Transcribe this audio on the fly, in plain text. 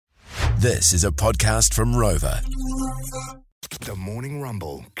This is a podcast from Rover. The Morning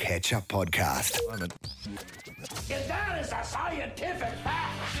Rumble Catch-Up Podcast. If that is a scientific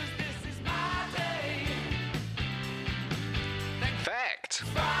fact. This is my day. Fact.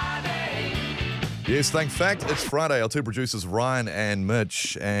 Friday. Yes, thank fact. It's Friday. Our two producers, Ryan and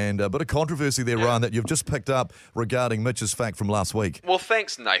Mitch. And a bit of controversy there, Ryan, that you've just picked up regarding Mitch's fact from last week. Well,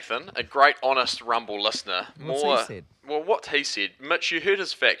 thanks, Nathan. A great, honest Rumble listener. What's he said? Well, what he said. Mitch, you heard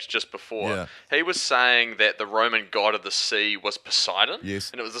his fact just before. Yeah. He was saying that the Roman god of the sea was Poseidon.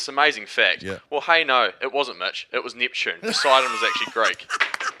 Yes. And it was this amazing fact. Yeah. Well, hey, no, it wasn't Mitch. It was Neptune. Poseidon was actually Greek.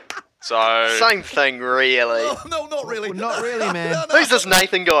 So... Same thing, really. Oh, no, not really. Well, not really, man. Who's this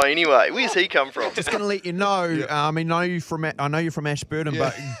Nathan guy anyway? Where's he come from? Just gonna let you know. I know you're from Ashburton,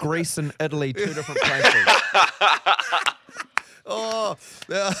 but Greece and Italy, two different places. Oh,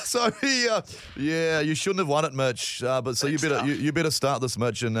 yeah, so you shouldn't have won it, Mitch. But so you better start this,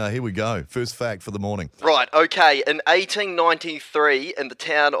 Mitch, and here we go. First fact for the morning. Right, okay. In 1893, in the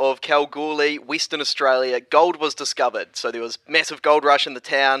town of Kalgoorlie, Western Australia, gold was discovered. So there was massive gold rush in the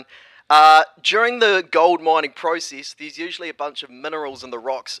town. During the gold mining process, there's usually a bunch of minerals in the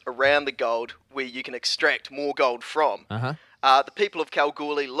rocks around the gold where you can extract more gold from. The people of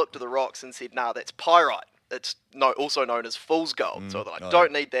Kalgoorlie looked at the rocks and said, nah, that's pyrite. It's also known as fool's gold. So they're like,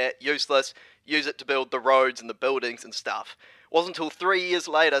 don't need that, useless, use it to build the roads and the buildings and stuff. It wasn't until 3 years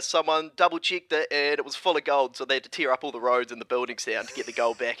later someone double-checked it and it was full of gold, so they had to tear up all the roads and the buildings down to get the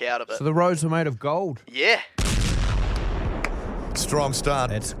gold back out of it. So the roads were made of gold. Yeah. Strong start.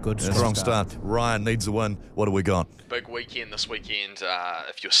 That's a good Strong start. start. Ryan needs a win. What do we got? Big weekend this weekend.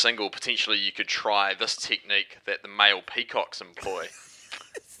 If you're single, potentially you could try this technique that the male peacocks employ.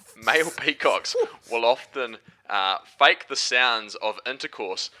 Male peacocks will often fake the sounds of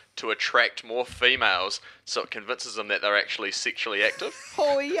intercourse to attract more females, so it convinces them that they're actually sexually active.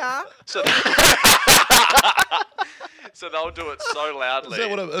 Oh yeah. So, so they'll do it so loudly.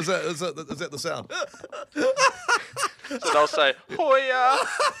 Is that the sound? So they'll say, "Hoya,"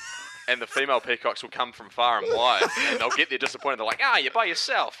 and the female peacocks will come from far and wide, and they'll get there disappointed. They're like, you're by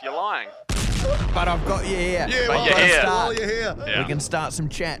yourself. You're lying. But I've got you here. Yeah, But you're here. Oh, you're here. Yeah. We can start some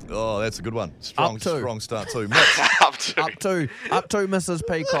chat. Oh, that's a good one. Strong start too. Mitch. Up to. Up to Mrs.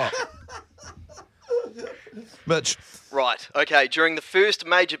 Peacock. Mitch. Right, okay. During the first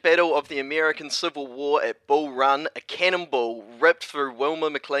major battle of the American Civil War at Bull Run, a cannonball ripped through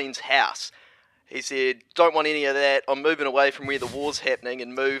Wilma McLean's house. He said, don't want any of that. I'm moving away from where the war's happening,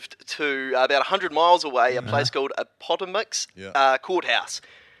 and moved to about 100 miles away, a place called Appomattox Courthouse.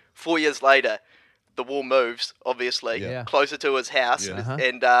 4 years later, the war moves, obviously, closer to his house,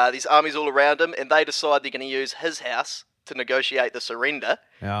 and there's armies all around him, and they decide they're going to use his house to negotiate the surrender.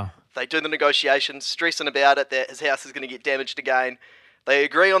 Yeah. They do the negotiations, stressing about it, that his house is going to get damaged again. They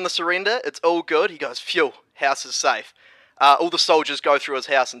agree on the surrender. It's all good. He goes, phew, house is safe. All the soldiers go through his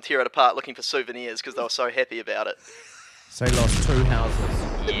house and tear it apart looking for souvenirs because they were so happy about it. So he lost 2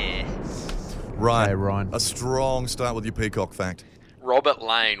 houses. Yeah. Ryan. A strong start with your peacock fact. Robert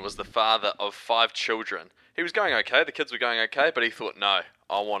Lane was the father of 5 children. He was going okay, the kids were going okay, but he thought, no,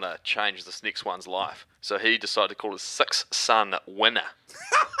 I want to change this next one's life. So he decided to call his 6th son Winner.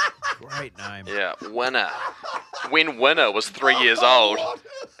 Great name. Yeah, Winner. When Winner was 3 years old,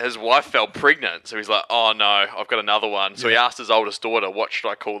 his wife fell pregnant. So he's like, oh no, I've got another one. So he asked his oldest daughter, what should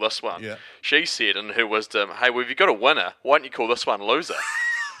I call this one? Yeah. She said in her wisdom, hey, well, if you've got a winner, why don't you call this one Loser?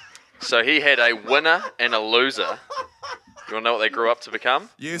 So he had a winner and a loser. You want to know what they grew up to become?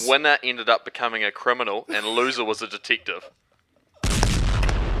 Yes. Winner ended up becoming a criminal, and Loser was a detective.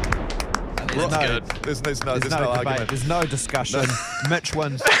 There's no, good. There's no debate. argument. There's no discussion. Mitch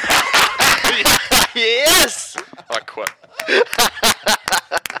wins. Yes! I quit.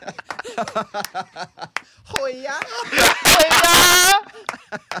 Hoya.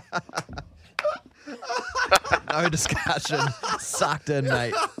 No discussion. Sucked in,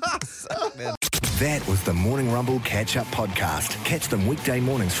 mate. That was the Morning Rumble Catch-Up Podcast. Catch them weekday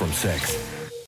mornings from 6.